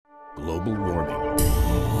Global warming,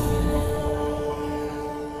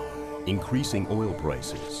 increasing oil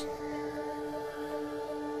prices,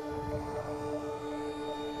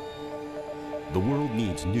 the world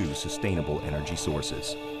needs new sustainable energy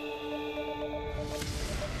sources.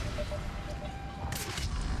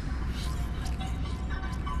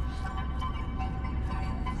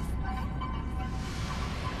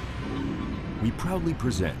 We proudly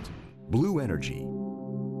present Blue Energy,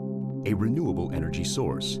 a renewable energy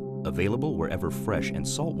source available wherever fresh and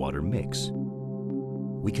salt water mix.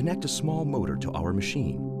 We connect a small motor to our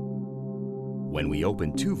machine. When we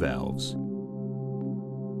open two valves,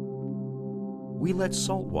 we let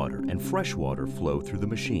salt water and fresh water flow through the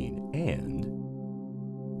machine, and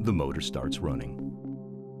the motor starts running.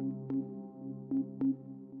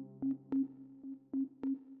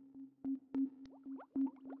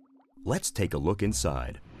 Let's take a look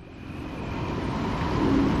inside.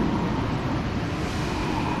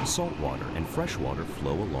 Salt water and fresh water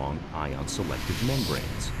flow along ion-selective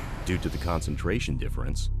membranes. Due to the concentration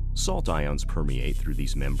difference, salt ions permeate through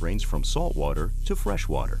these membranes from salt water to fresh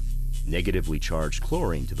water. Negatively charged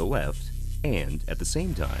chlorine to the left, and, at the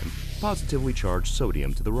same time, positively charged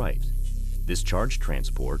sodium to the right. This charge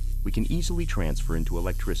transport we can easily transfer into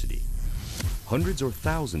electricity. Hundreds or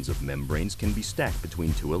thousands of membranes can be stacked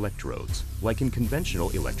between two electrodes, like in conventional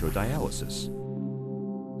electrodialysis.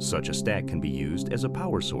 Such a stack can be used as a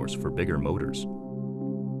power source for bigger motors.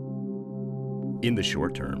 In the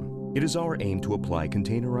short term, it is our aim to apply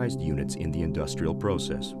containerized units in the industrial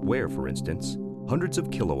process, where, for instance, hundreds of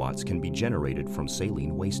kilowatts can be generated from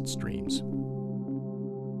saline waste streams.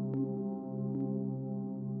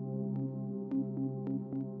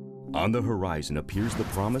 On the horizon appears the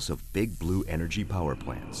promise of big blue energy power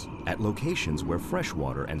plants at locations where fresh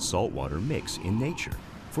water and salt water mix in nature.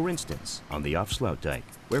 For instance, on the Afsluitdijk,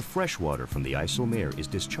 where fresh water from the IJsselmeer is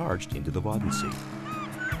discharged into the Waddenzee.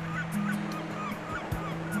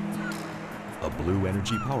 A blue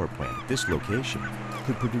energy power plant at this location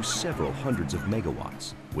could produce several hundreds of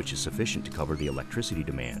megawatts, which is sufficient to cover the electricity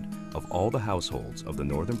demand of all the households of the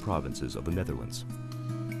northern provinces of the Netherlands.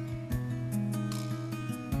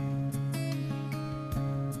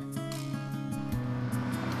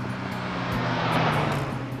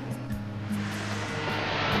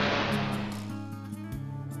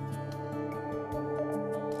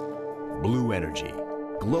 Blue energy,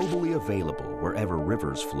 globally available wherever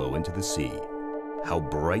rivers flow into the sea. How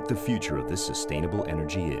bright the future of this sustainable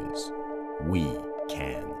energy is, we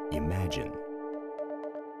can imagine.